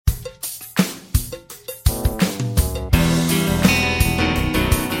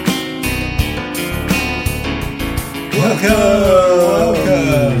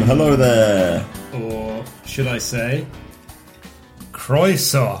Welcome! Hello there. Or should I say,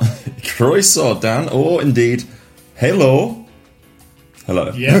 Croissant. Croissant, Dan, or indeed, hello.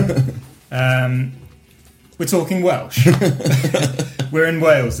 Hello. Yeah. We're talking Welsh. We're in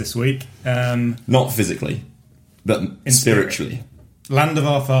Wales this week. Not physically, but spiritually. Land of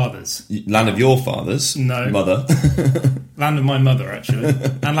our fathers. Land of your fathers. No. Mother. Land of my mother, actually.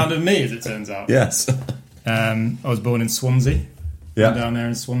 And land of me, as it turns out. Yes. I was born in Swansea. Yeah. Down there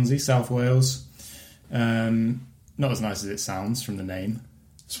in Swansea, South Wales. Not as nice as it sounds from the name.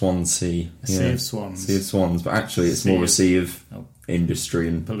 Swansea. A sea of swans. Sea of swans, but actually it's more a sea of industry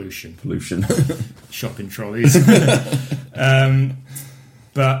and pollution. Shopping trolleys.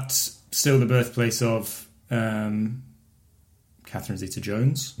 But still the birthplace of Catherine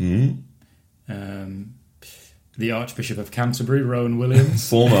Zeta-Jones. Mm-hmm. The Archbishop of Canterbury, Rowan Williams.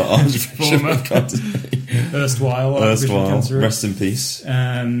 Former Archbishop of Canterbury. Erstwhile Archbishop of Canterbury. Rest in peace.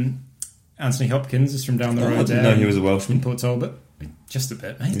 Anthony Hopkins is from down the road I didn't know he was a Welshman. In Port Talbot. Just a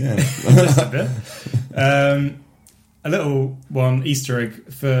bit, mate. Yeah. Just a bit. A little one, Easter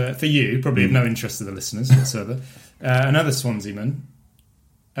egg for you, probably of no interest to the listeners whatsoever. Another Swansea man,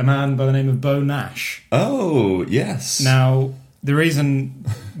 a man by the name of Beau Nash. Oh, yes. Now, the reason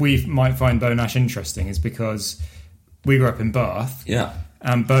we might find Beau Nash interesting is because we grew up in Bath. Yeah.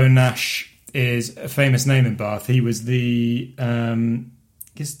 And Beau Nash is a famous name in Bath. He was the...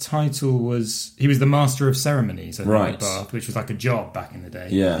 his title was... He was the Master of Ceremonies, I think, right. at Bath, which was like a job back in the day.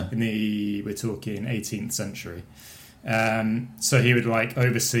 Yeah. We're talking 18th century. So he would like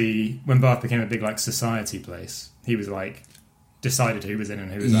oversee... When Bath became a big like society place, he was like... decided who was in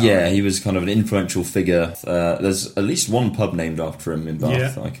and who was out. Yeah, he was kind of an influential figure. There's at least one pub named after him in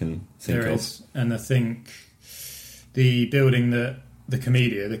Bath I can think there of. Is. And I think the building that the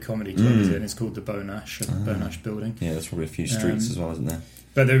Comedia, the comedy club, is in, is called the Beau Nash building. Yeah, there's probably a few streets as well, isn't there?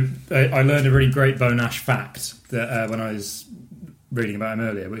 But I learned a really great Beau Nash fact that when I was reading about him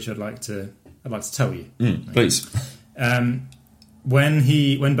earlier, which I'd like to tell you. Please. When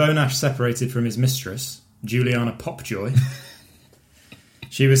Beau Nash separated from his mistress, Juliana Popjoy,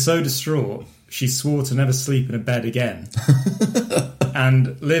 she was so distraught she swore to never sleep in a bed again,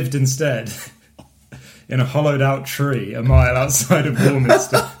 and lived instead in a hollowed out tree a mile outside of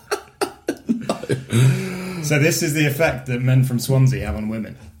Warminster. So this is the effect that men from Swansea have on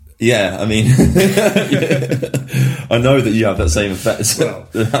women. Yeah, I mean, I know that you have that same effect. Well,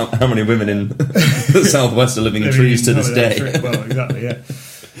 how many women in the southwest are living in trees to this day? Well, exactly, yeah.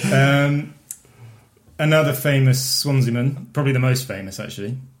 Another famous Swansea man, probably the most famous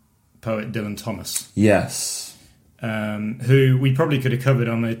actually, poet Dylan Thomas. Yes. Who we probably could have covered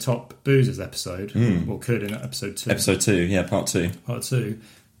on the Top Boozers episode, or could in episode 2. Episode 2, yeah, part 2. Part 2.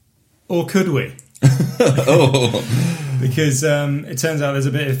 Or could we? Oh. Because it turns out there's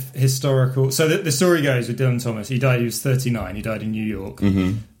a bit of historical... So the story goes with Dylan Thomas, he was 39, he died in New York.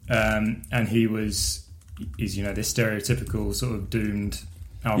 Mm-hmm. And he's this stereotypical sort of doomed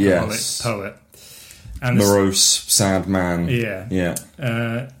alcoholic poet. And morose, sad man. Yeah.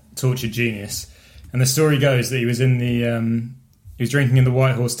 Tortured genius. And the story goes that he was in he was drinking in the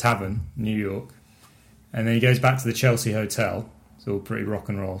White Horse Tavern, New York. And then he goes back to the Chelsea Hotel. It's all pretty rock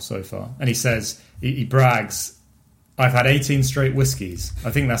and roll so far. And he says, he brags, "I've had 18 straight whiskies.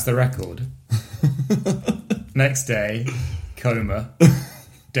 I think that's the record." Next day, coma,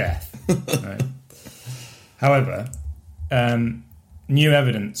 death. Right. However, new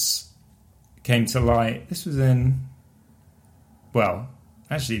evidence came to light. This was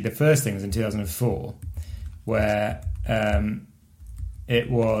actually the first thing was in 2004, where it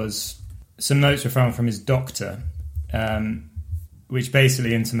was some notes were found from his doctor, which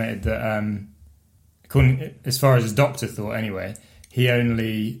basically intimated that, as far as his doctor thought anyway, he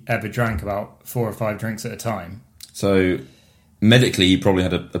only ever drank about 4 or 5 drinks at a time. So medically he probably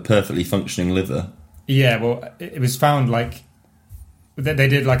had a perfectly functioning liver. Yeah, well, it was found like they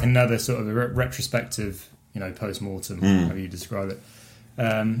did like another sort of a retrospective, post-mortem, how you describe it.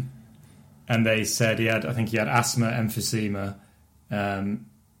 And they said he had asthma, emphysema,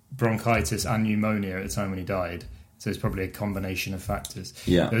 bronchitis and pneumonia at the time when he died. So it's probably a combination of factors.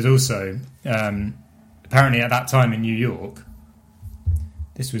 Yeah. There was also, apparently at that time in New York,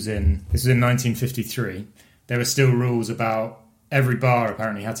 this was in 1953, there were still rules about every bar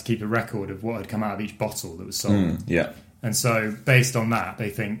apparently had to keep a record of what had come out of each bottle that was sold. Yeah. And so, based on that,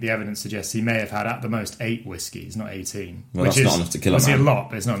 they think the evidence suggests he may have had at the most 8 whiskies, not 18. Well, that's not enough to kill a man. Obviously a lot,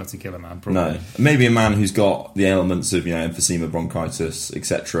 but it's not enough to kill a man, probably. No. Maybe a man who's got the elements of, emphysema, bronchitis,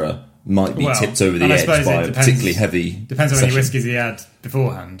 etc., might be tipped over the edge by a particularly heavy Depends on how many whiskies he had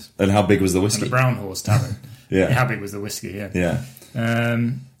beforehand. And how big was the whiskey? And the Brown Horse Tavern. Yeah. How big was the whiskey? Yeah. Yeah.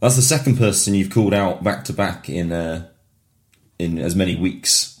 That's the second person you've called out back to back in as many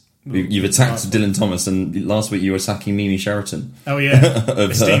weeks. You've attacked Dylan Thomas, and last week you were attacking Mimi Sheraton. Oh yeah,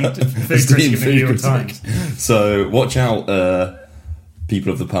 esteemed food critic of the New York Times. So watch out,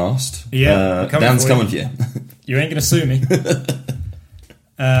 people of the past. Yeah, Dan's coming for you. You ain't going to sue me.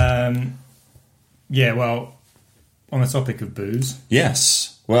 Yeah, well, on the topic of booze.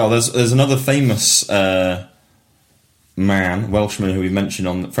 Yes. Well, there's another famous man, Welshman, who we've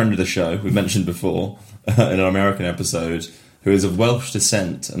mentioned friend of the show, we've mentioned before in an American episode, who is of Welsh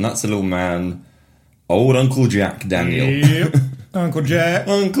descent, and that's the little man, old Uncle Jack Daniel. Yep. Uncle Jack.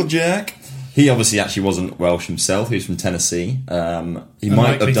 Uncle Jack. He obviously actually wasn't Welsh himself. He was from Tennessee. He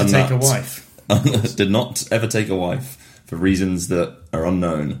might have done that. Take a wife. Did not ever take a wife for reasons that are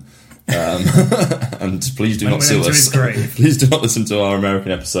unknown. And please do not sue us. Please do not listen to our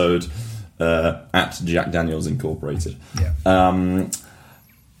American episode at Jack Daniels Incorporated. Yeah.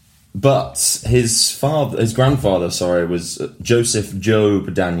 But his grandfather, was Joseph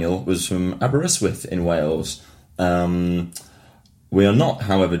Job Daniel, was from Aberystwyth in Wales. We are not,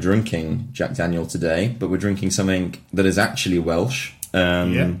 however, drinking Jack Daniel today, but we're drinking something that is actually Welsh.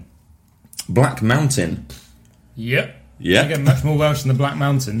 Black Mountain. Yep. Yeah. You get much more Welsh than the Black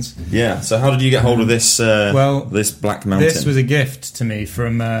Mountains. Yeah. So how did you get hold of this? This Black Mountain. This was a gift to me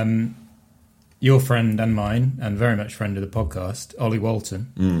from your friend and mine, and very much friend of the podcast, Ollie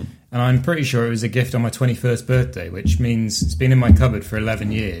Walton. And I'm pretty sure it was a gift on my 21st birthday, which means it's been in my cupboard for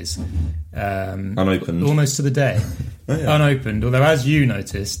 11 years. Unopened. Almost to the day. Oh, yeah. Unopened. Although, as you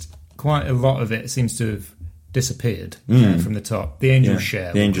noticed, quite a lot of it seems to have disappeared from the top. The Angel's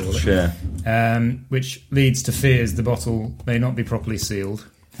Share. The Angel's Share. Which leads to fears the bottle may not be properly sealed.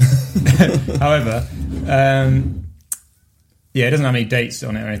 However, it doesn't have any dates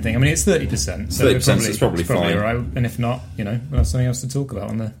on it or anything. I mean, it's 30%. So 30%, it's probably fine. All right. And if not, we'll have something else to talk about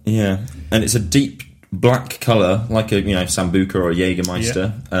on there. Yeah. And it's a deep black colour, like a Sambuca or a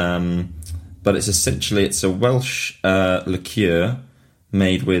Jägermeister. Yeah. But it's a Welsh liqueur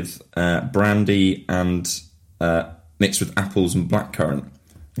made with brandy and mixed with apples and blackcurrant.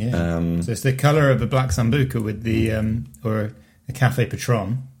 Yeah. So it's the colour of a black Sambuca with the or a Cafe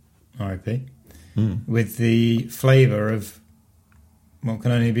Patron, RIP, with the flavour of what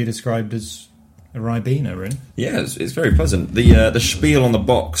can only be described as a Ribena, really. Yeah, it's very pleasant. The spiel on the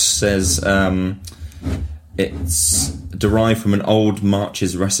box says it's derived from an old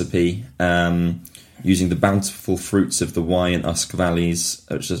Marches recipe using the bountiful fruits of the Wye and Usk valleys,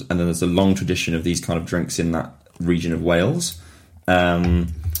 and then there's a long tradition of these kind of drinks in that region of Wales.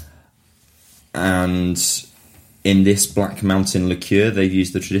 And in this Black Mountain liqueur, they've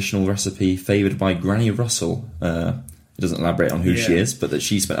used the traditional recipe favoured by Granny Russell. It doesn't elaborate on who she is, but that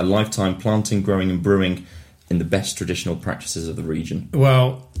she spent a lifetime planting, growing and brewing in the best traditional practices of the region.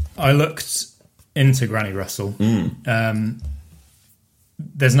 Well, I looked into Granny Russell. There's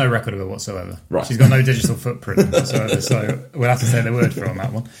no record of her whatsoever. Right. She's got no digital footprint whatsoever, so we'll have to take their word for it on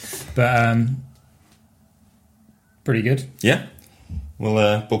that one. But pretty good. Yeah.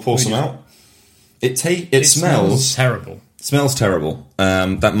 We'll pour some out. It smells terrible. Smells terrible.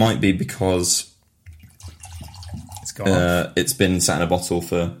 That might be because it's been sat in a bottle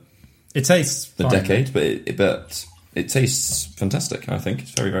for it tastes a decade, but it tastes fantastic. I think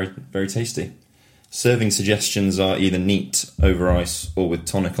it's very, very, very tasty. Serving suggestions are either neat over ice or with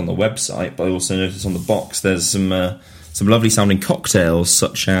tonic on the website, but I also noticed on the box there's some lovely sounding cocktails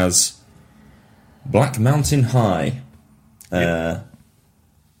such as Black Mountain High, the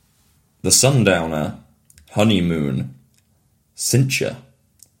Sundowner, Honeymoon, Cincha,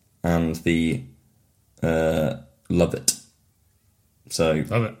 and the Love It. So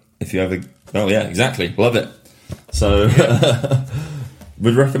love it. If you ever, exactly, love it. So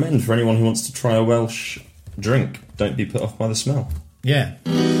would recommend for anyone who wants to try a Welsh drink. Don't be put off by the smell. Yeah.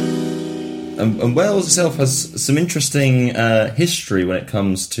 And Wales itself has some interesting history when it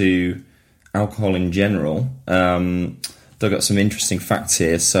comes to alcohol in general. They've got some interesting facts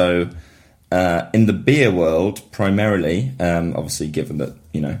here. So in the beer world, primarily, obviously given that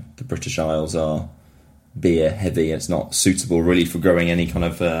the British Isles are beer heavy, it's not suitable really for growing any kind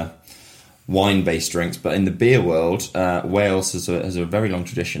of wine-based drinks, but in the beer world, Wales has a very long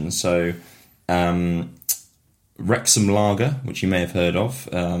tradition. So Wrexham Lager, which you may have heard of,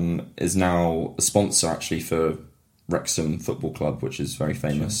 is now a sponsor actually for Wrexham Football Club, which is very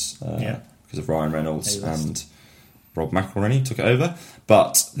famous because of Ryan Reynolds and Rob McElhenney took it over.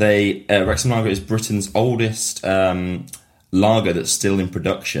 But Wrexham Lager is Britain's oldest lager that's still in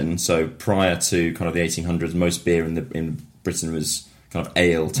production. So prior to kind of the 1800s, most beer in Britain was kind of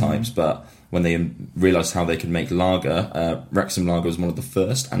ale types, but when they realised how they could make lager. Wrexham Lager was one of the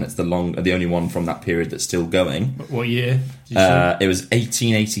first, and it's the only one from that period that's still going. What year? It was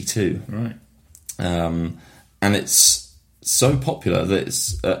 1882. Right. And it's so popular that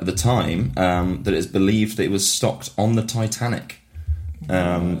it's at the time that it's believed that it was stocked on the Titanic.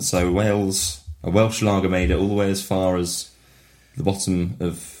 So a Welsh lager made it all the way as far as the bottom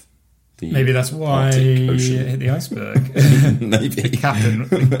of the Maybe that's why Arctic it Ocean. hit the iceberg. Maybe.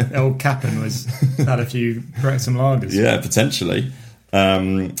 The old Captain had a few Wrexham lagers. Yeah, potentially.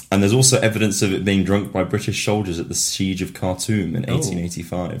 And there's also evidence of it being drunk by British soldiers at the Siege of Khartoum in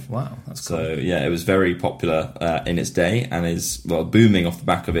 1885. Wow, that's cool. So, yeah, it was very popular in its day and is, booming off the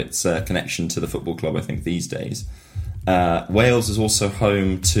back of its connection to the football club, I think, these days. Wales is also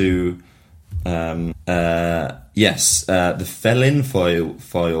home to, the Felin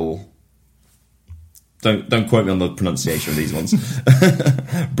Foyle. Don't quote me on the pronunciation of these ones.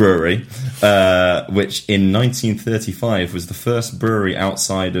 Brewery, which in 1935 was the first brewery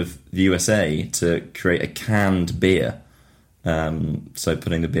outside of the USA to create a canned beer. So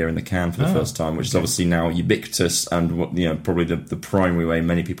putting the beer in the can for the first time, which is obviously now ubiquitous and probably the primary way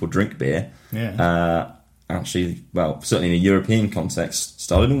many people drink beer. Yeah. Certainly in a European context,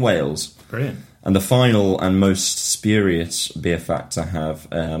 started in Wales. Brilliant. And the final and most spurious beer fact I have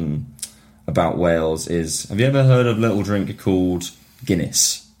about Wales is, have you ever heard of a little drink called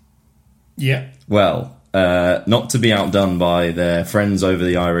Guinness? Yeah. Well, not to be outdone by their friends over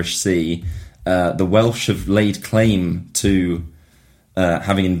the Irish Sea, the Welsh have laid claim to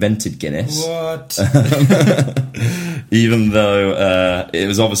having invented Guinness. What? Even though it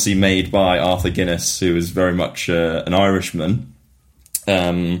was obviously made by Arthur Guinness, who was very much an Irishman.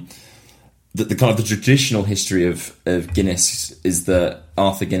 The kind of the traditional history of Guinness is that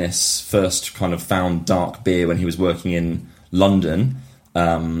Arthur Guinness first kind of found dark beer when he was working in London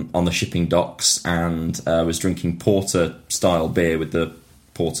on the shipping docks and was drinking porter style beer with the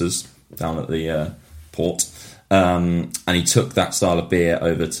porters down at the port, and he took that style of beer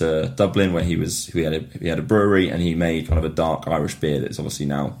over to Dublin where he had a brewery, and he made kind of a dark Irish beer that's obviously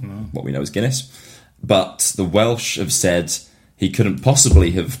now what we know as Guinness. But the Welsh have said he couldn't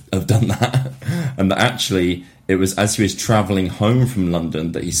possibly have done that, and that actually it was as he was travelling home from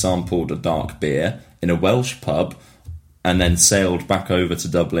London that he sampled a dark beer in a Welsh pub and then sailed back over to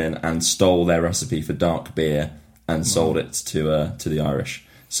Dublin and stole their recipe for dark beer and sold it to the Irish.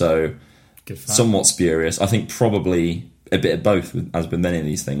 So somewhat spurious. I think probably a bit of both, as with many of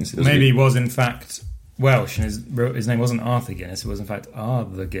these things. Maybe he was in fact Welsh and his name wasn't Arthur Guinness, it was in fact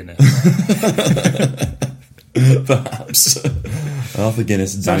Arthur Guinness. Perhaps. Arthur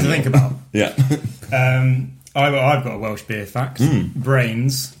Guinness. Something to think about. Yeah. I've got a Welsh beer fact.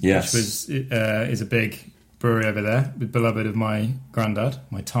 Brains, yes, which is a big brewery over there, beloved of my granddad,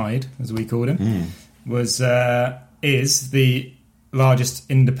 my Tide, as we called him, is the largest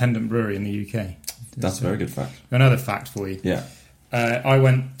independent brewery in the UK. That's a very good fact. Another fact for you. Yeah. I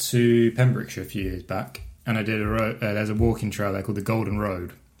went to Pembrokeshire a few years back, and I did there's a walking trail there called the Golden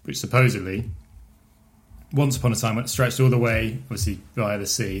Road, which supposedly once upon a time it stretched all the way, obviously via the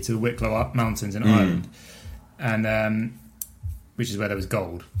sea, to the Wicklow Mountains in Ireland, and which is where there was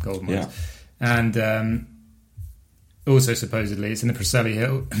gold mines. Yeah. And also supposedly it's in the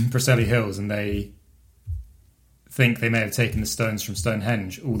Preseli Hills, and they think they may have taken the stones from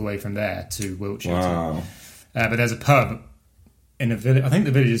Stonehenge all the way from there to Wiltshire. Wow. But there's a pub in a village, I think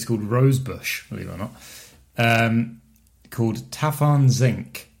the village is called Rosebush, believe it or not, called Tafarn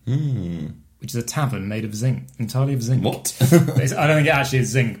Zinc. Which is a tavern made of zinc, entirely of zinc. What? I don't think it actually is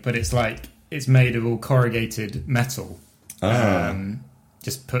zinc, but it's made of all corrugated metal,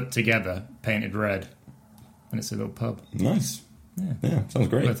 just put together, painted red, and it's a little pub. Nice. Yeah, sounds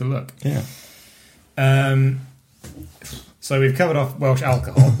great. Worth a look. Yeah. So we've covered off Welsh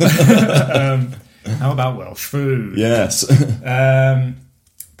alcohol. How about Welsh food? Yes.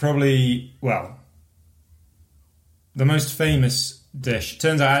 Probably, the most famous dish.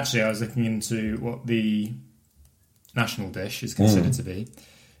 Turns out, actually, I was looking into what the national dish is considered to be.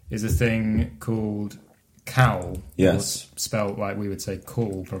 Is a thing called cawl. Yes. Spelled like we would say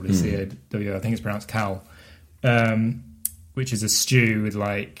cawl, probably C-A-W. I think it's pronounced cawl. Which is a stew with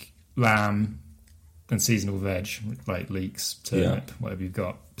lamb and seasonal veg, like leeks, turnip, whatever you've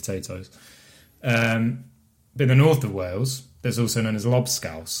got, potatoes. But in the north of Wales, there's also known as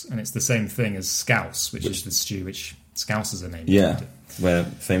lobscouse, and it's the same thing as scouse, which is the stew which Scousers are named after. We're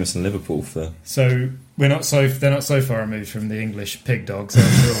famous in Liverpool for. So they're not so far removed from the English pig dogs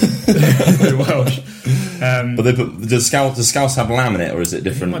after all. The Welsh. But they put does Scouse have lamb in it, or is it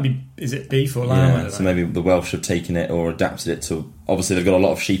different? Is it beef or lamb? I don't So know. maybe the Welsh have taken it or adapted it to. Obviously, they've got a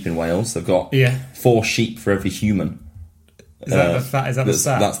lot of sheep in Wales. They've got 4 sheep for every human. Is that the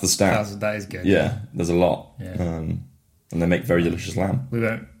stat? That's the stat. That is good. Yeah, there's a lot. Yeah. And they make very delicious lamb. We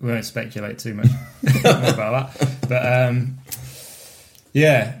won't speculate too much more about that.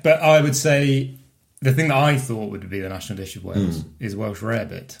 But but I would say the thing that I thought would be the national dish of Wales is Welsh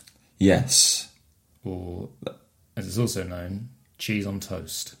rarebit, Yes. or as it's also known, cheese on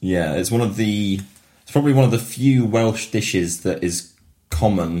toast. Yeah, it's probably one of the few Welsh dishes that is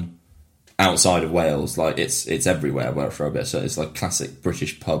common outside of Wales. Like it's everywhere, Welsh rarebit. So it's like classic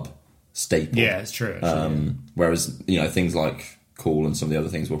British pub staple. Yeah, it's true. Actually, Whereas things like caul and some of the other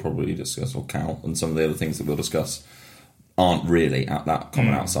things we'll probably discuss, or cow and some of the other things that we'll discuss, aren't really that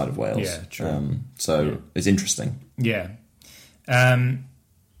common outside of Wales. Yeah, true. It's interesting. Yeah.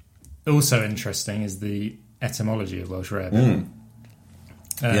 Also interesting is the etymology of Welsh rarebit.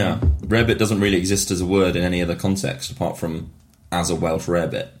 Rarebit doesn't really exist as a word in any other context apart from as a Welsh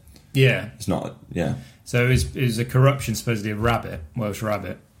rarebit. Yeah. It's not. Yeah. So it was a corruption supposedly of rabbit, Welsh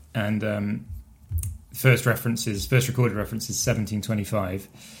rabbit, and first recorded reference is 1725,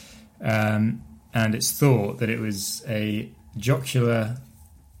 and it's thought that it was a jocular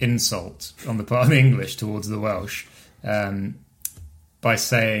insult on the part of the English towards the Welsh, by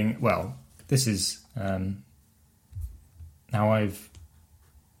saying, well, this is how I've...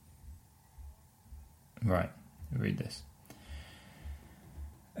 Right, read this.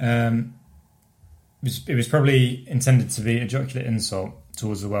 It was probably intended to be a jocular insult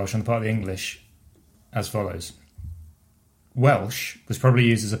towards the Welsh on the part of the English as follows. Welsh was probably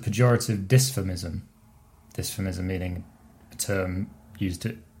used as a pejorative dysphemism. Dysphemism meaning a term used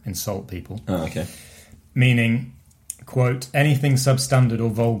to insult people. Oh, okay. Meaning, quote, anything substandard or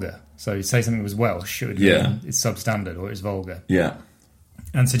vulgar. So you say something was Welsh, it would mean it's substandard or it's vulgar. Yeah.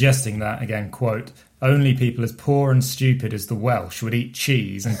 And suggesting that, again, quote, only people as poor and stupid as the Welsh would eat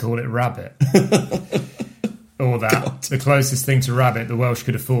cheese and call it rabbit. Or that the closest thing to rabbit the Welsh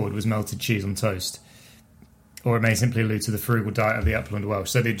could afford was melted cheese on toast. Or it may simply allude to the frugal diet of the upland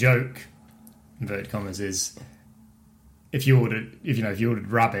Welsh. So the joke, inverted commas, is if you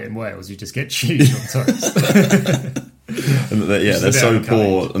ordered rabbit in Wales, you just get cheese on toast. And they're so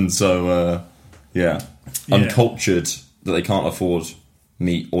poor and so uncultured that they can't afford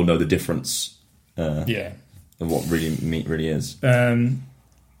meat or know the difference of what meat really is.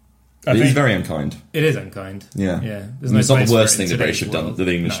 It is very unkind. It is unkind. Yeah. There's it's not the worst thing the British have done, that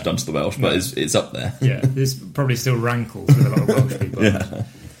the English have done to the Welsh, but it's up there. Yeah, this probably still rankles with a lot of Welsh people. Yeah.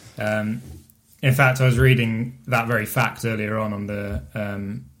 In fact, I was reading that very fact earlier on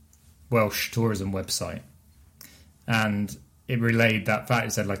the Welsh tourism website, and it relayed that fact.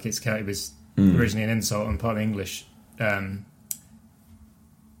 It said it was originally an insult on part of the English,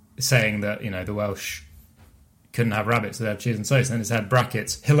 saying that the Welsh couldn't have rabbits, so they have cheese and toast, and then it's had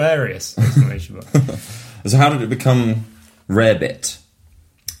brackets hilarious exclamation mark. So how did it become rarebit?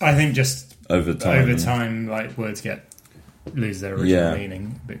 I think just over time, like words lose their original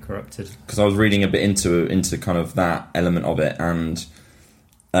meaning, a bit corrupted. Because I was reading a bit into kind of that element of it, and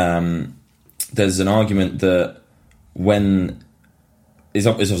there's an argument that when it's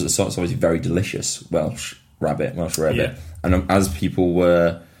obviously very delicious Welsh rarebit, and as people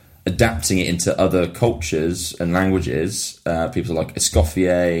were adapting it into other cultures and languages, people like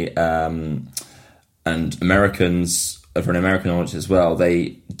Escoffier and Americans, for an American audience as well,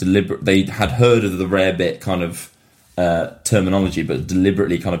 they had heard of the rarebit kind of terminology, but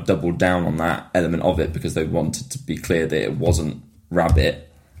deliberately kind of doubled down on that element of it because they wanted to be clear that it wasn't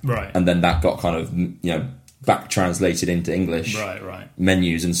rabbit, right? And then that got kind of back translated into English, right,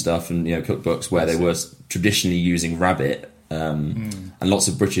 menus and stuff, and cookbooks where they were traditionally using rabbit. And lots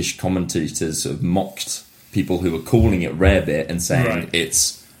of British commentators sort of mocked people who were calling it rarebit and saying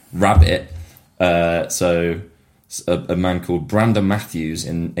it's rabbit. So a man called Brander Matthews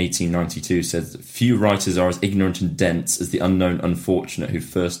in 1892 says that few writers are as ignorant and dense as the unknown unfortunate who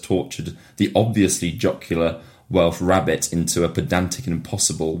first tortured the obviously jocular Welsh rabbit into a pedantic and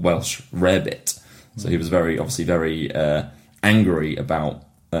impossible Welsh rarebit. So he was very angry about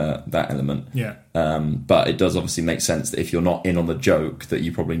that element. Yeah. But it does obviously make sense that if you're not in on the joke, that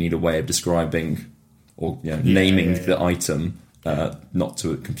you probably need a way of describing or naming the item, not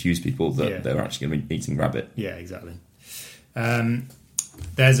to confuse people that they're actually going to be eating rabbit. Yeah, exactly.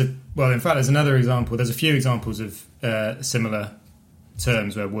 There's another example. There's a few examples of similar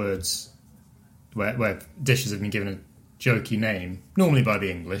terms where dishes have been given a jokey name, normally by the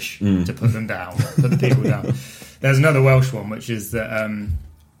English, to put them down, put the people down. There's another Welsh one, which is that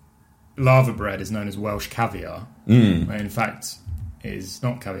lava bread is known as Welsh caviar, when in fact it is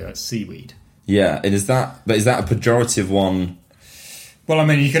not caviar, it's seaweed. Yeah, it is that. But is that a pejorative one? Well, I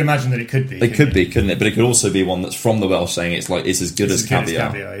mean, you can imagine that it could be. It could be, couldn't it? But it could also be one that's from the Welsh, saying it's like it's as good as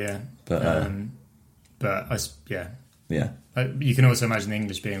caviar. Yeah. But Yeah. You can also imagine the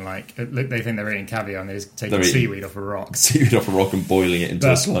English being like, look, they think they're eating caviar and they're just taking seaweed off a rock. Seaweed off a rock and boiling it into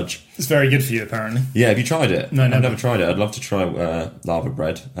a sludge. It's very good for you, apparently. Yeah, have you tried it? No, I've never tried it. I'd love to try lava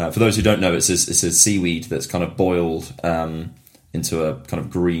bread. For those who don't know, it's a seaweed that's kind of boiled into a kind of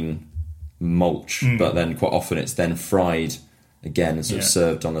green mulch, but then quite often it's then fried again and sort of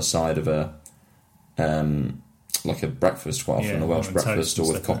served on the side of a like a breakfast, quite often a Welsh breakfast,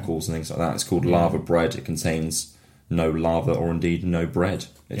 or with cockles and things like that. It's called lava bread. It contains no lava or indeed no bread.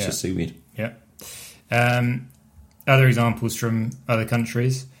 It's just seaweed. Yeah. Other examples from other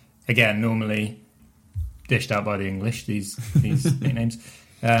countries, again, normally dished out by the English, these nicknames.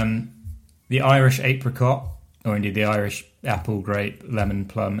 The Irish apricot, or indeed the Irish apple, grape, lemon,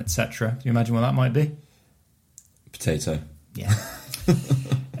 plum, etc. Do you imagine what that might be? Potato. Yeah.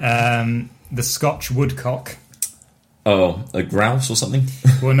 The Scotch woodcock. Oh, a grouse or something?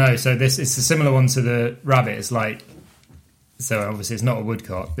 Well, no. So it's a similar one to the rabbit. It's like, so obviously it's not a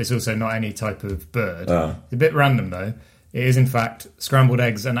woodcock. It's also not any type of bird. It's a bit random though. It is in fact scrambled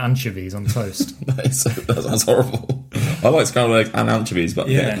eggs and anchovies on toast. That sounds horrible. I like scrambled eggs and anchovies, but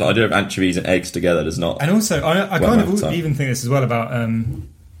the idea of anchovies and eggs together does not. And also, I kind of even think this as well about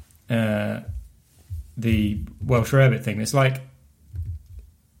the Welsh rarebit thing. It's like,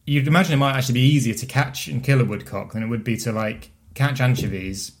 you'd imagine it might actually be easier to catch and kill a woodcock than it would be to like catch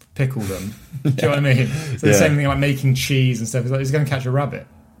anchovies, pickle them. Do you know what I mean? So the same thing like making cheese and stuff. It's like, it's going to catch a rabbit.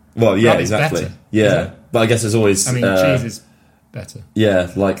 Well, yeah, Rabbit's exactly. better, yeah, but I guess there's always. I mean, cheese is better. Yeah,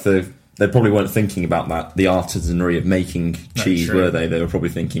 like they probably weren't thinking about that. The artisanry of making cheese, were they? They were probably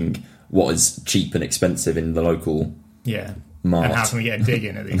thinking, what is cheap and expensive in the local mart? And how can we get a dig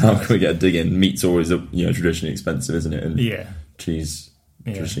in at these? How can we get a dig in? Meat's always traditionally expensive, isn't it? And cheese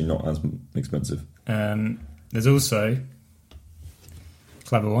traditionally not as expensive. There's also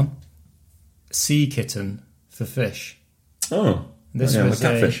clever one, sea kitten for fish. Oh, this was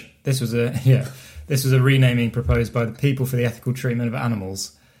catfish. This was a renaming proposed by the People for the Ethical Treatment of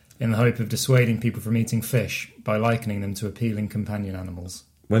Animals in the hope of dissuading people from eating fish by likening them to appealing companion animals.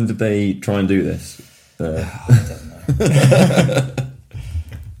 When did they try and do this? I don't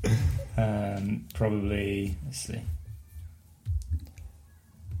know. Probably, let's see.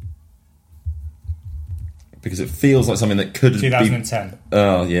 Because it feels like something that could 2010. be...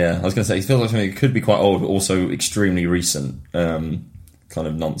 Oh, yeah. I was going to say, it feels like something that could be quite old, but also extremely recent. Kind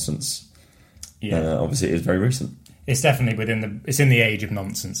of nonsense. Yeah. Obviously, it is very recent. It's definitely it's in the age of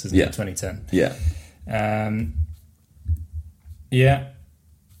nonsense, isn't it? 2010. Yeah. Yeah.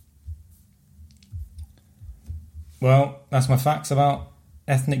 Well, that's my facts about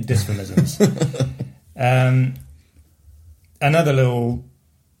ethnic dysphonisms. Another little...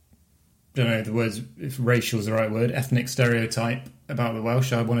 I don't know the words, if racial is the right word, ethnic stereotype about the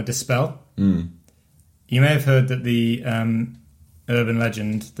Welsh I want to dispel. You may have heard that the urban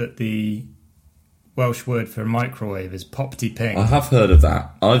legend that the Welsh word for microwave is popty ping. I have heard of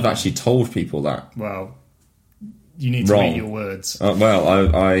that. I've actually told people that. Well, you need to eat your words.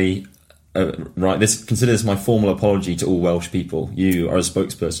 I consider this my formal apology to all Welsh people. You are a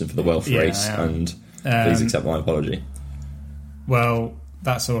spokesperson for the Welsh race, and please accept my apology. Well,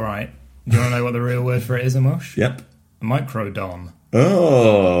 that's all right. Do you want to know what the real word for it is in Welsh? Yep. Microdon.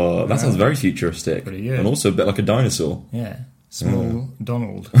 Oh, that sounds very futuristic. Pretty good. And also a bit like a dinosaur. Yeah. Small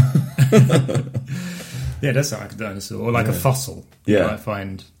Donald. Yeah, it does sound like a dinosaur. Or like a fossil. You might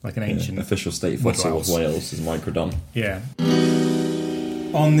find like an ancient... official state fossil of Wales is Microdon. Yeah.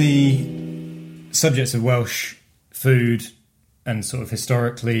 On the subjects of Welsh food and sort of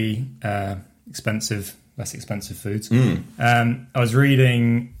historically less expensive foods, I was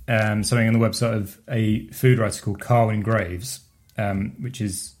reading something on the website of a food writer called Carwyn Graves, which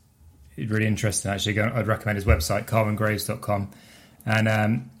is really interesting, actually. I'd recommend his website, carwyngraves.com.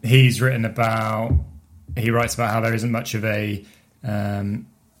 And he writes about how there isn't much of a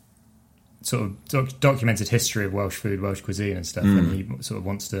sort of documented history of Welsh food, Welsh cuisine and stuff, and he sort of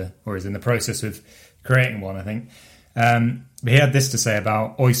wants to, or is in the process of creating one, I think. But he had this to say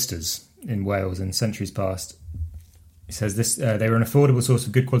about oysters in Wales in centuries past. He says this: they were an affordable source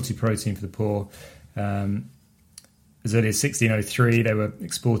of good quality protein for the poor. As early as 1603, they were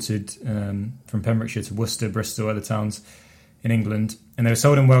exported from Pembrokeshire to Worcester, Bristol, other towns in England, and they were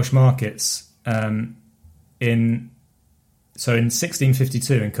sold in Welsh markets in So in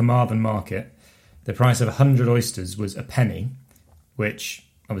 1652 in Carmarthen Market, the price of 100 oysters was a penny, which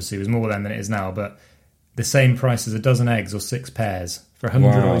obviously was more then than it is now, but the same price as a dozen eggs or 6 pairs for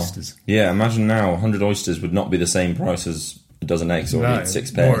 100 oysters. Yeah, imagine now 100 oysters would not be the same price as a dozen eggs or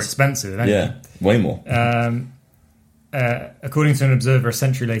 6 pairs. More expensive. Yeah, way more. According to an observer a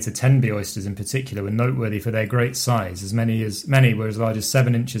century later, Tenby oysters in particular were noteworthy for their great size, as many were as large as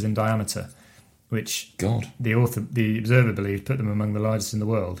 7 inches in diameter, which the observer believed put them among the largest in the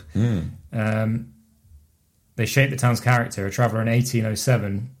world. They shaped the town's character. A traveller in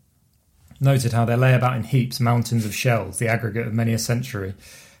 1807 noted how they lay about in heaps mountains of shells, the aggregate of many a century,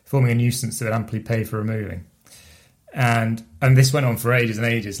 forming a nuisance that would amply pay for removing. And this went on for ages and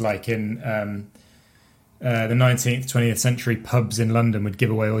ages, like in the 19th, 20th century, pubs in London would give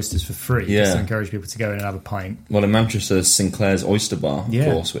away oysters for free just to encourage people to go in and have a pint. Well, in Manchester, Sinclair's Oyster Bar, of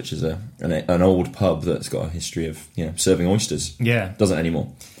course, which is an old pub that's got a history of serving oysters. Yeah. Doesn't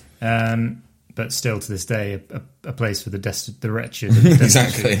anymore. But still, to this day, a place for the wretched.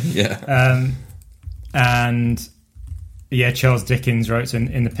 Exactly, yeah. Charles Dickens wrote, so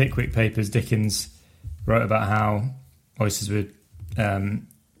in the Pickwick Papers, Dickens wrote about how oysters were a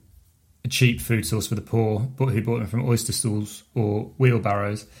cheap food source for the poor, who bought them from oyster stools or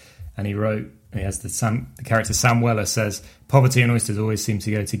wheelbarrows. And he has the character Sam Weller says, "Poverty and oysters always seem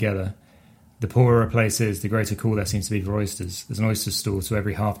to go together. The poorer a place is, the greater call there seems to be for oysters. There's an oyster stall to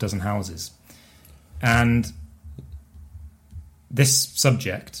every half dozen houses." And this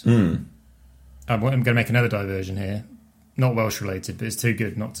subject, I'm going to make another diversion here, not Welsh related, but it's too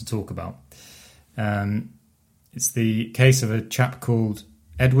good not to talk about. It's the case of a chap called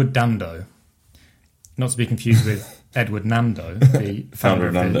Edward Dando, not to be confused with Edward Nando, the founder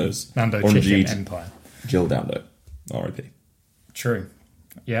of Nando's, Nando Chicken Empire. Jill Dando, R.I.P. True,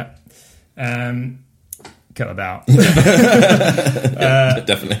 yeah. Cut about.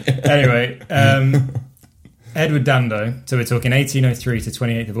 Definitely. Anyway, Edward Dando, so we're talking 1803 to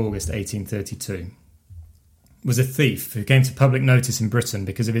 28th of August 1832, was a thief who came to public notice in Britain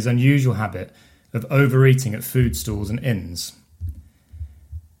because of his unusual habit of overeating at food stalls and inns,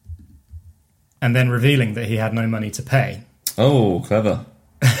 and then revealing that he had no money to pay. Oh, clever.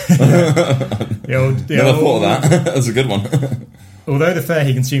 Never thought of that. That's a good one. Although the fare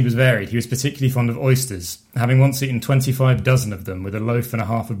he consumed was varied, he was particularly fond of oysters, having once eaten 25 dozen of them with a loaf and a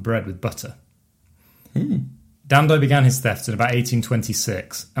half of bread with butter. Dando began his thefts in about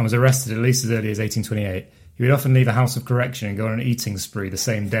 1826 and was arrested at least as early as 1828. He would often leave a house of correction and go on an eating spree the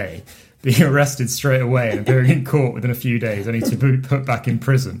same day, being arrested straight away and appearing in court within a few days, only to be put back in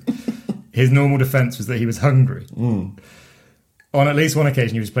prison. His normal defence was that he was hungry. On at least one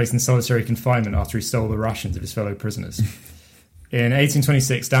occasion, he was placed in solitary confinement after he stole the rations of his fellow prisoners. In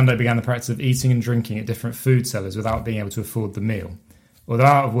 1826, Dando began the practice of eating and drinking at different food sellers without being able to afford the meal. Although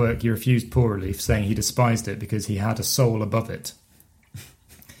out of work, he refused poor relief, saying he despised it because he had a soul above it.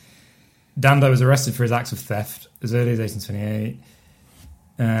 Dando was arrested for his acts of theft as early as 1828.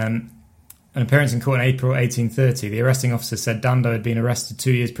 An appearance in court in April 1830, the arresting officer said Dando had been arrested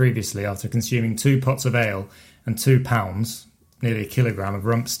 2 years previously after consuming 2 pots of ale and 2 pounds, nearly a kilogram, of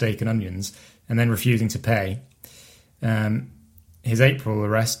rump steak and onions, and then refusing to pay. His April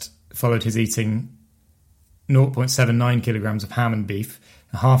arrest followed his eating 0.79 kilograms of ham and beef,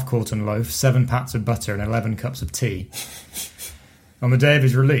 a half-quartern loaf, 7 pats of butter and 11 cups of tea. On the day of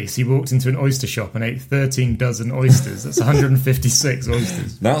his release, he walked into an oyster shop and ate 13 dozen oysters. That's 156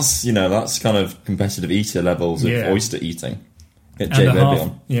 oysters. That's kind of competitive eater levels of oyster eating. Get Jay Verby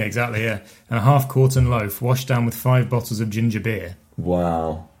on. Yeah, exactly, yeah. And a half-quartern loaf washed down with 5 bottles of ginger beer.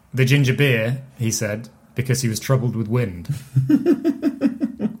 Wow. The ginger beer, he said, because he was troubled with wind.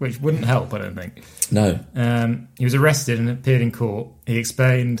 Which wouldn't help, I don't think. No. He was arrested and appeared in court. He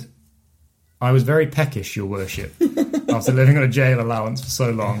explained, "I was very peckish, your worship, after living on a jail allowance for so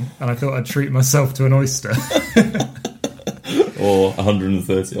long, and I thought I'd treat myself to an oyster." Or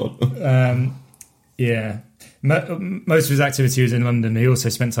 130 odd. Yeah. Most of his activity was in London. He also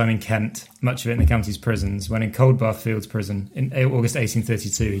spent time in Kent, much of it in the county's prisons. When in Coldbath Fields Prison in August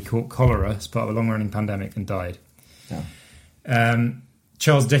 1832, he caught cholera as part of a long-running pandemic and died. Yeah.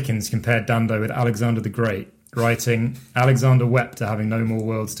 Charles Dickens compared Dando with Alexander the Great, writing, "Alexander wept at having no more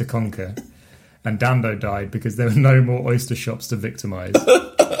worlds to conquer, and Dando died because there were no more oyster shops to victimise."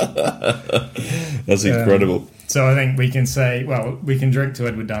 That's incredible. So I think we can say, we can drink to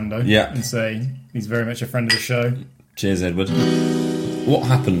Edward Dando and say he's very much a friend of the show. Cheers, Edward. What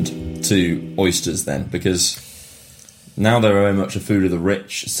happened to oysters then? Because Now they're very much a food of the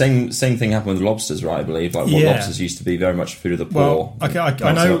rich. Same thing happened with lobsters, right? I believe what lobsters used to be very much a food of the poor. Well, I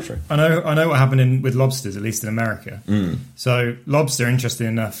know what happened with lobsters, at least in America. So lobster, interesting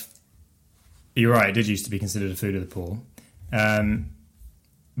enough, you're right. It did used to be considered a food of the poor,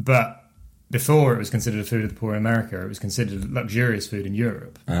 but before it was considered a food of the poor in America, it was considered luxurious food in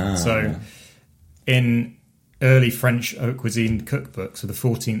Europe. In early French haute cuisine cookbooks of the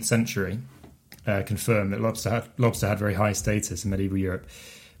 14th century, confirmed that lobster had very high status in medieval Europe.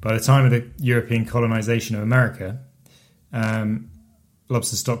 By the time of the European colonization of America,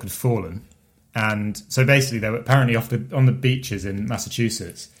 lobster stock had fallen, and so basically they were apparently on the beaches in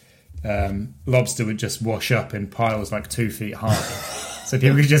Massachusetts. Lobster would just wash up in piles like 2 feet high, so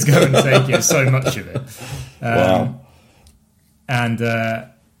people could just go and take so much of it. Wow! And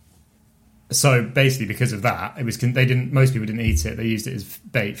so basically, because of that, most people didn't eat it. They used it as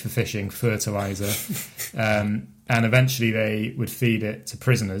bait for fishing, fertilizer, and eventually they would feed it to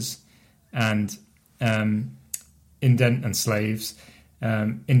prisoners and slaves.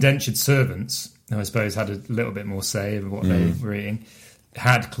 Indentured servants, who I suppose had a little bit more say over what they were eating,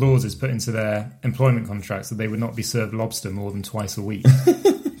 had clauses put into their employment contracts that they would not be served lobster more than twice a week.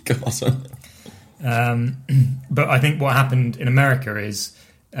 God. But I think what happened in America is,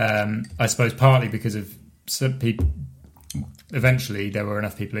 I suppose, partly because of some people. Eventually, there were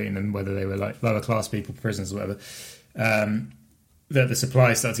enough people eating them, whether they were like lower class people, prisoners, or whatever, that the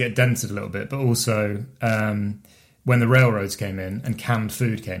supply started to get dented a little bit. But also, when the railroads came in and canned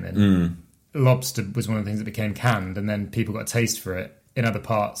food came in, lobster was one of the things that became canned, and then people got a taste for it in other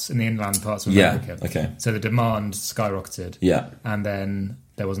parts, in the inland parts of America. Okay. So the demand skyrocketed. Yeah. And then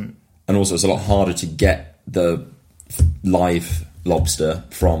there wasn't. And also, it's a lot harder to get the live lobster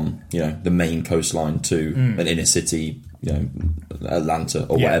from the main coastline to an inner city, Atlanta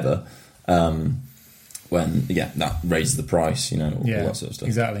or whatever. When that raises the price, all that sort of stuff.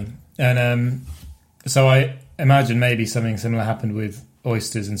 Exactly. And so I imagine maybe something similar happened with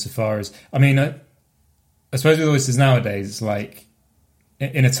oysters insofar as, I mean, I suppose with oysters nowadays, it's like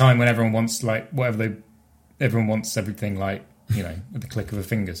in a time when everyone wants everyone wants everything like at the click of a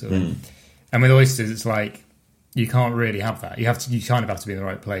finger sort of. And with oysters, it's like you can't really have that. You kind of have to be in the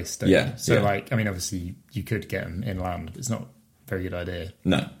right place, don't you? So I mean, obviously you could get them inland, but it's not a very good idea.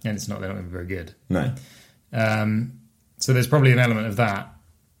 No, and they're not going to be very good. No. So there's probably an element of that.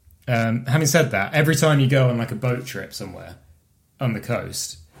 Having said that, every time you go on like a boat trip somewhere on the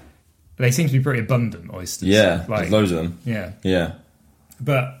coast, they seem to be pretty abundant, oysters. Yeah, there's loads of them. Yeah. Yeah.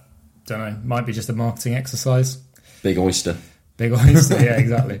 But, don't know, might be just a marketing exercise. Big oyster. Big oyster, yeah,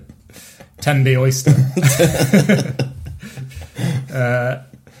 exactly. 10B oyster.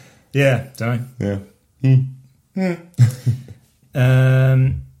 Yeah, don't know. Yeah.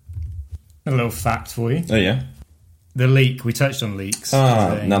 A little fact for you. Oh, yeah? The leek, we touched on leeks.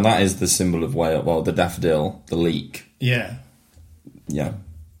 Now that is the symbol of Wales. Well, the daffodil, the leek. Yeah. Yeah.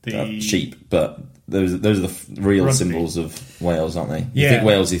 Sheep, but those are the real Rugby. symbols of Wales, aren't they? Yeah. You think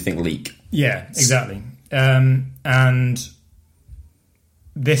Wales, you think leek. Yeah, exactly. And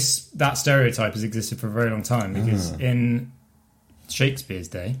that stereotype has existed for a very long time because in Shakespeare's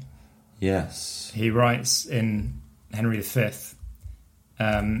day, yes, he writes in Henry V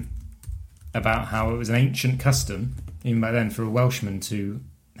about how it was an ancient custom, even by then, for a Welshman to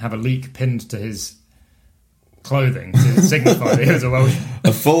have a leek pinned to his clothing to signify that he was a Welshman.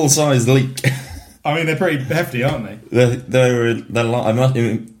 A full-size leek. I mean, they're pretty hefty, aren't they?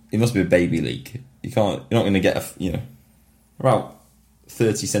 It must be a baby leek. You're not going to get about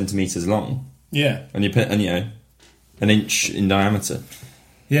 30 centimetres long. Yeah, and an inch in diameter.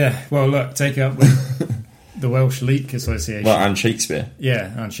 Yeah. Well, look, take it up with the Welsh Leek Association. Well, and Shakespeare.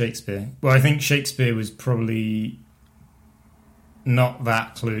 Yeah, and Shakespeare. Well, I think Shakespeare was probably not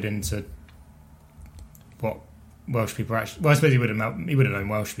that clued into what Welsh people actually. Well, I suppose he would have known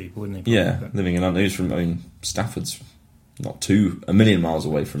Welsh people, wouldn't he? Probably, living in London. He was from, Stafford's not a million miles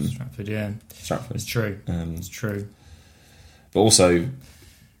away from Stratford. Yeah, Stratford. It's true. It's true. But also,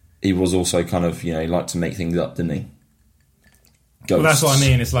 he was also kind of he liked to make things up, didn't he? Ghosts. Well, that's what I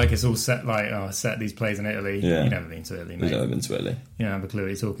mean. It's like it's all set set these plays in Italy. Yeah. You've never been to Italy, mate. You've never been to Italy. You don't have a clue what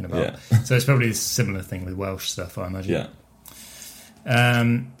you're talking about. Yeah. So it's probably a similar thing with Welsh stuff, I imagine.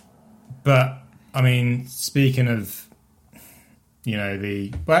 Yeah. But I mean, speaking of,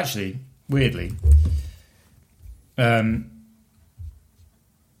 actually, weirdly,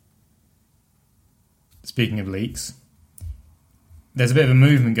 speaking of leeks, there's a bit of a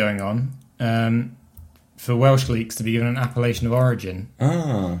movement going on for Welsh leeks to be given an appellation of origin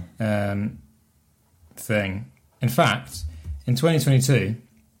thing. In fact, in 2022,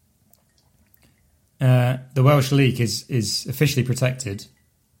 the Welsh leek is officially protected,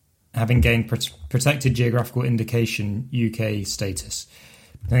 having gained protected geographical indication UK status.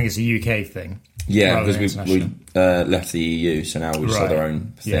 I think it's a UK thing. Yeah, because we left the EU, so now we just have our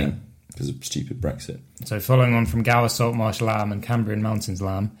own thing. Yeah. Because of stupid Brexit. So following on from Gower Saltmarsh lamb and Cambrian Mountains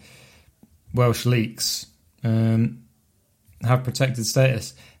lamb, Welsh leeks have protected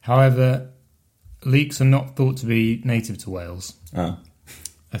status. However, leeks are not thought to be native to Wales. Oh.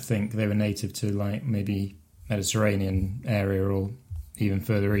 I think they were native to like maybe Mediterranean area or even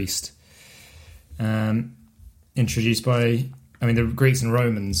further east. Introduced by, the Greeks and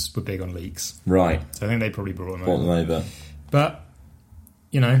Romans were big on leeks. Right. So I think they probably brought them over. But,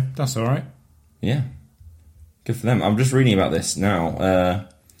 that's all right. Yeah. Good for them. I'm just reading about this now.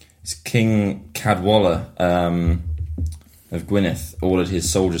 It's King Cadwalla of Gwynedd ordered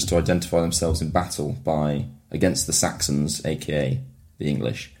his soldiers to identify themselves in battle against the Saxons, aka the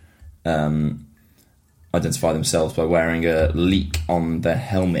English. Identify themselves by wearing a leek on their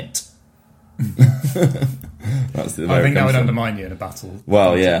helmet. That's I think that would undermine you in a battle.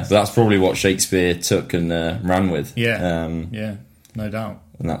 Well, yeah, but that's probably what Shakespeare took and ran with. Yeah, no doubt.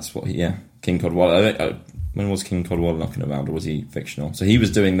 And that's what, King Cadwalla. When was King Cadwalla knocking about, or was he fictional? So he was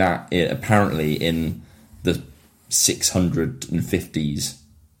doing that apparently in the 650s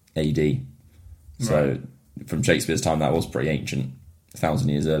AD. So from Shakespeare's time, that was pretty ancient, 1,000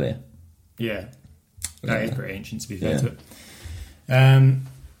 years earlier. Yeah, that is pretty ancient, to be fair to it.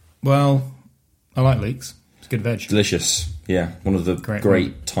 Well, I like leeks. It's good veg. Delicious, yeah. One of the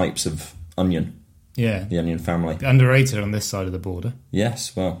great types of onion. Yeah, the onion family. Underrated on this side of the border.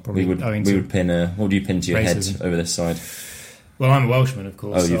 Yes, well, probably we would pin what would you pin to your racism. Head over this side? Well, I'm a Welshman, of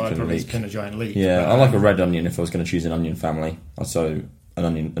course, so I'd probably leek. pin a giant leek. Yeah, I like a red onion if I was going to choose an onion family. So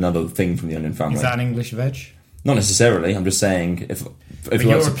another thing from the onion family. Is that an English veg? Not necessarily. I'm just saying if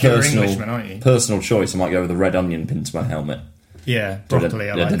you're a personal aren't you? Personal choice, I might go with a red onion pinned to my helmet. Yeah, broccoli.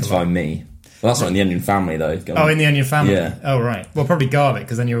 I like identify me. Well, that's not in the onion family, though. In the onion family? Yeah. Oh, right. Well, probably garlic,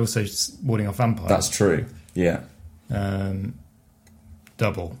 because then you're also warding off vampires. That's true, yeah.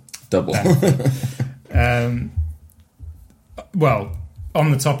 Double. Well,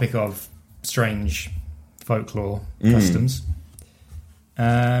 on the topic of strange folklore customs,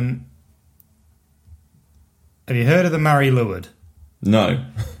 have you heard of the Mari Lwyd? No.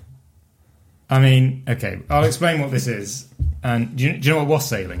 Okay, I'll explain what this is. And do you know what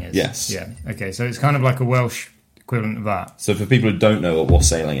wassailing is? Yes. Yeah. Okay, so it's kind of like a Welsh equivalent of that. So for people who don't know what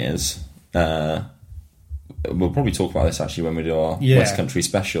wassailing is, we'll probably talk about this actually when we do our West Country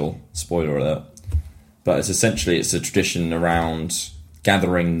special, spoiler alert. But it's a tradition around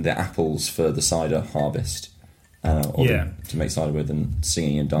gathering the apples for the cider harvest, to make cider with, and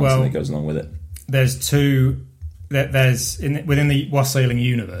singing and dancing that goes along with it. There's two. Within the wassailing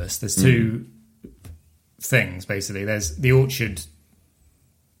universe, there's two things basically. There's the orchard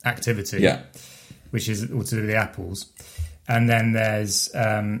activity, which is all to do with the apples, and then there's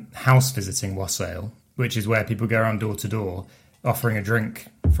house visiting wassail, which is where people go around door to door offering a drink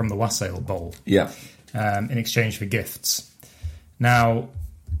from the wassail bowl, in exchange for gifts. Now,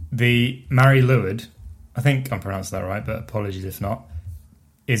 the Mari Lwyd, I think I'm pronouncing that right, but apologies if not,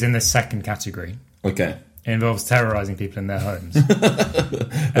 is in the second category. Okay. It involves terrorising people in their homes.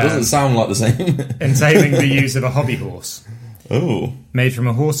 It doesn't sound like the same. Entailing the use of a hobby horse. Oh. Made from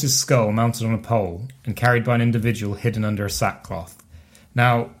a horse's skull mounted on a pole and carried by an individual hidden under a sackcloth.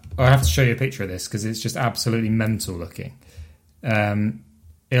 Now, I have to show you a picture of this because it's just absolutely mental looking.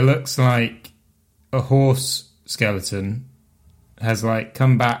 It looks like a horse skeleton has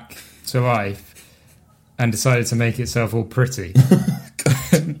come back to life and decided to make itself all pretty.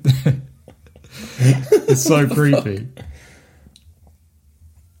 It's so creepy.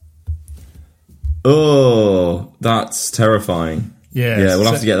 Oh, that's terrifying. Yeah, we'll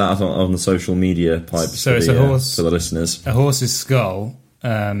have to get that on the social media pipes for the listeners. A horse's skull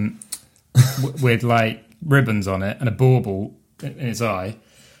with ribbons on it and a bauble in its eye,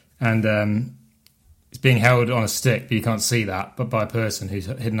 and it's being held on a stick, but you can't see that, but by a person who's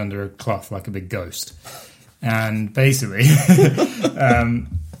hidden under a cloth like a big ghost. And basically,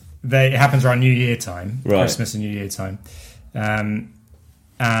 it happens around New Year time, Christmas and New Year time,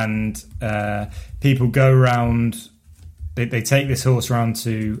 and people go around. They take this horse around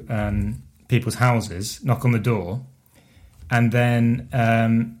to people's houses, knock on the door, and then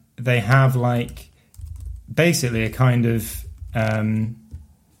they have basically a kind of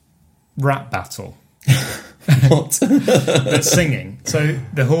rap battle. What? But singing. So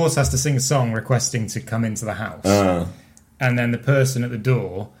the horse has to sing a song requesting to come into the house, and then the person at the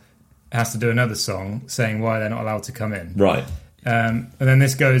door has to do another song saying why they're not allowed to come in. Right. And then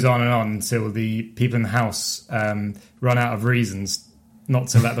this goes on and on until the people in the house run out of reasons not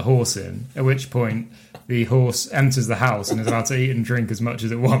to let the horse in, at which point the horse enters the house and is allowed to eat and drink as much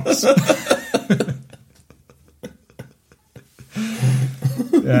as it wants.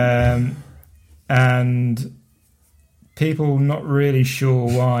 And people not really sure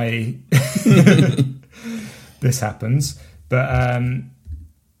why this happens, but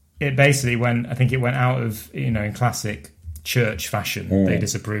it basically went out of, in classic church fashion. They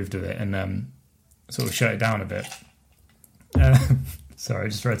disapproved of it and sort of shut it down a bit. Sorry, I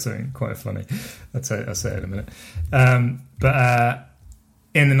just read something quite funny. I'll say it in a minute. But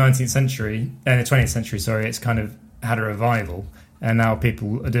in the 19th century, in the 20th century, sorry, it's kind of had a revival, and now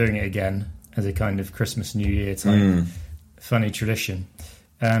people are doing it again as a kind of Christmas, New Year type funny tradition.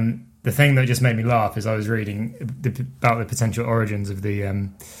 The thing that just made me laugh is I was reading about the potential origins of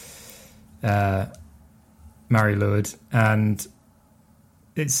the Mari Lwyd, and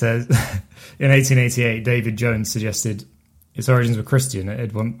it says in 1888 David Jones suggested its origins were Christian. It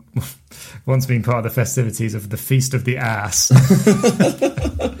had once been part of the festivities of the Feast of the Ass,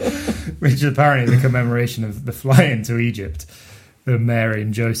 which is apparently the commemoration of the flight into Egypt of Mary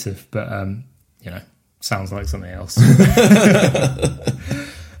and Joseph, but sounds like something else.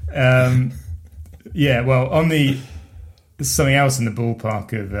 Well, on something else in the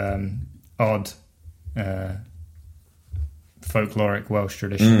ballpark of odd folkloric Welsh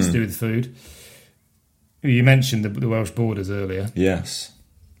traditions to do with food. You mentioned the Welsh borders earlier. Yes.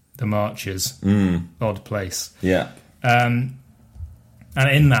 The marches. Odd place. Yeah. And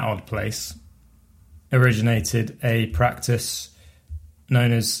in that odd place originated a practice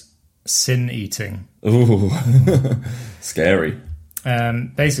known as sin eating. Ooh, scary.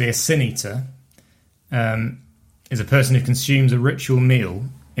 Basically, a sin eater is a person who consumes a ritual meal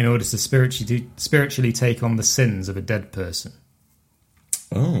in order to spiritually take on the sins of a dead person.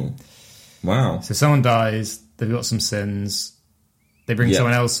 Oh, wow. So someone dies, they've got some sins, they bring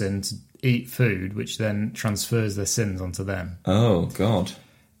someone else in to eat food, which then transfers their sins onto them. Oh, God.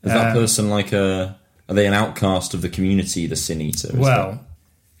 Is that person are they an outcast of the community, the sin eater?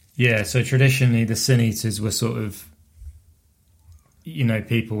 Yeah, so traditionally the sin eaters were sort of,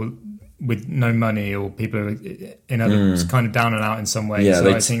 people with no money or people who are in other kind of down and out in some way. Yeah,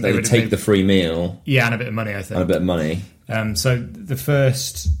 so I think they would take the free meal. Yeah, and a bit of money, I think. And a bit of money. So the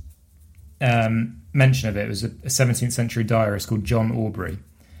first mention of it was a 17th century diarist called John Aubrey,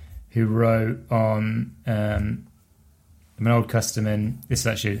 who wrote on an old custom this is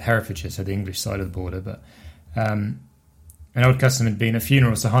actually Herefordshire, so the English side of the border, but an old custom had been at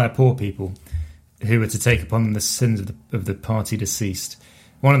funerals to hire poor people who were to take upon them the sins of the party deceased.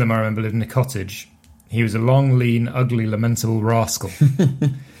 One of them, I remember, lived in a cottage. He was a long, lean, ugly, lamentable rascal.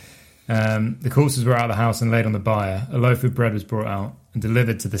 The corpses were out of the house and laid on the bier. A loaf of bread was brought out and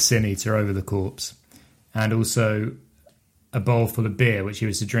delivered to the sin eater over the corpse, and also a bowl full of beer, which he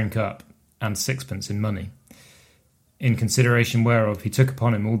was to drink up, and sixpence in money. In consideration whereof, he took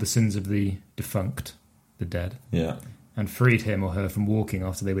upon him all the sins of the defunct, the dead, and freed him or her from walking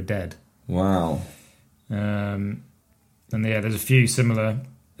after they were dead. Wow. And there's a few similar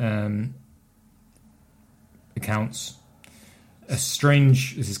accounts. This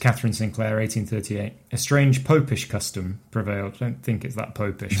is Catherine Sinclair, 1838. A strange popish custom prevailed. I don't think it's that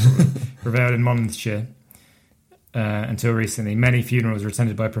popish. Prevailed in Monmouthshire until recently. Many funerals were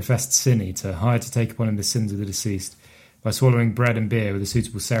attended by a professed sin eater, hired to take upon him the sins of the deceased. By swallowing bread and beer with a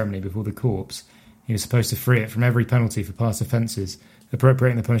suitable ceremony before the corpse, he was supposed to free it from every penalty for past offences,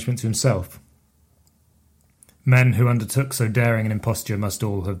 appropriating the punishment to himself. Men who undertook so daring an imposture must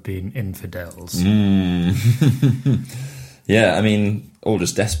all have been infidels. Yeah, I mean, all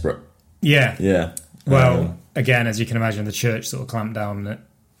just desperate. Yeah. Yeah. Well, again, as you can imagine, the church sort of clamped down on it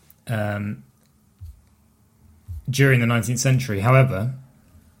during the 19th century. However,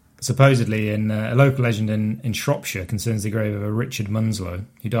 supposedly in a local legend in Shropshire concerns the grave of a Richard Munslow,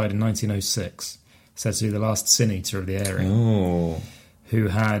 who died in 1906, said to be the last sin eater of the area, who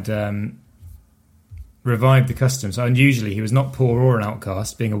had revived the custom. So unusually, he was not poor or an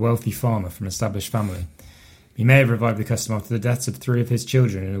outcast, being a wealthy farmer from an established family. He may have revived the custom after the deaths of 3 of his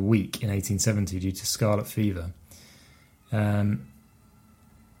children in a week in 1870 due to scarlet fever.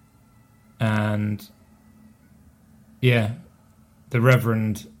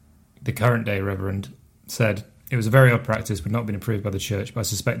 The current day reverend, said it was a very odd practice, would not have been approved by the church, but I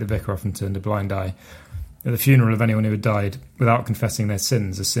suspect the vicar often turned a blind eye. At the funeral of anyone who had died without confessing their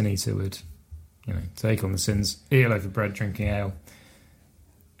sins, a sin eater would, take on the sins, eat a loaf of bread, drinking ale,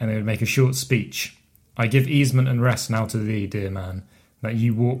 and they would make a short speech. I give easement and rest now to thee, dear man. that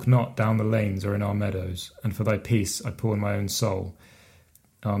you walk not down the lanes or in our meadows, and for thy peace I pawn my own soul.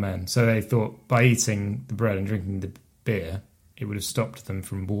 Amen. So they thought by eating the bread and drinking the beer, it would have stopped them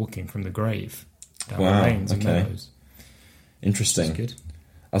from walking from the grave down the lanes and meadows. Interesting. That's good.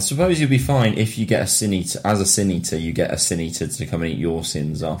 I suppose you'll be fine if you get a sin eater. As a sin eater, you get a sin eater to come and eat your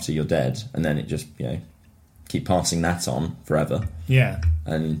sins after you're dead, and then it just, keep passing that on forever. Yeah.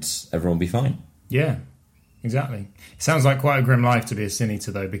 And everyone will be fine. Yeah, exactly. It sounds like quite a grim life to be a sin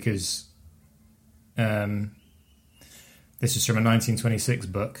eater, though, because this is from a 1926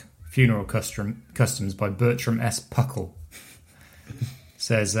 book, Funeral Customs by Bertram S. Puckle.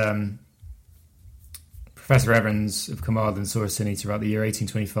 Says, Professor Evans of Carmarthen saw a sin eater about the year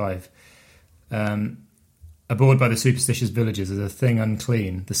 1825. Abhorred by the superstitious villagers as a thing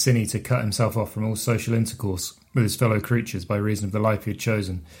unclean, the sin eater cut himself off from all social intercourse with his fellow creatures by reason of the life he had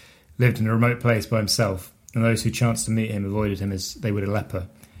chosen, lived in a remote place by himself, and those who chanced to meet him avoided him as they would a leper.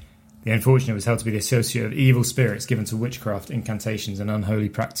 The unfortunate was held to be the associate of evil spirits given to witchcraft, incantations, and unholy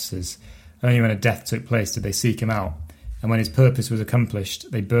practices. Only when a death took place did they seek him out, and when his purpose was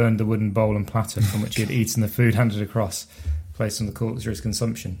accomplished, they burned the wooden bowl and platter from which he had eaten the food handed across, placed on the corpse for his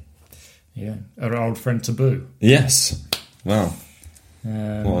consumption. Yeah, our old friend Taboo. Yes. Wow.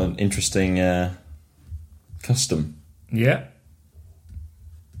 What an interesting custom. Yeah.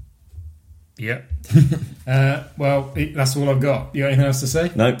 Yeah. Well, that's all I've got. You got anything else to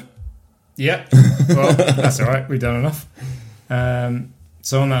say? Nope. Yeah. Well, that's all right. We've done enough.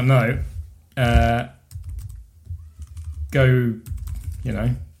 So on that note, go,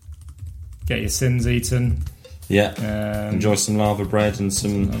 get your sins eaten. Yeah. Enjoy some lava bread and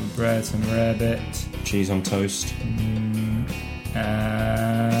some bread, some rarebit, cheese on toast.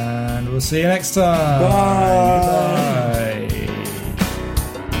 And we'll see you next time. Bye. Bye.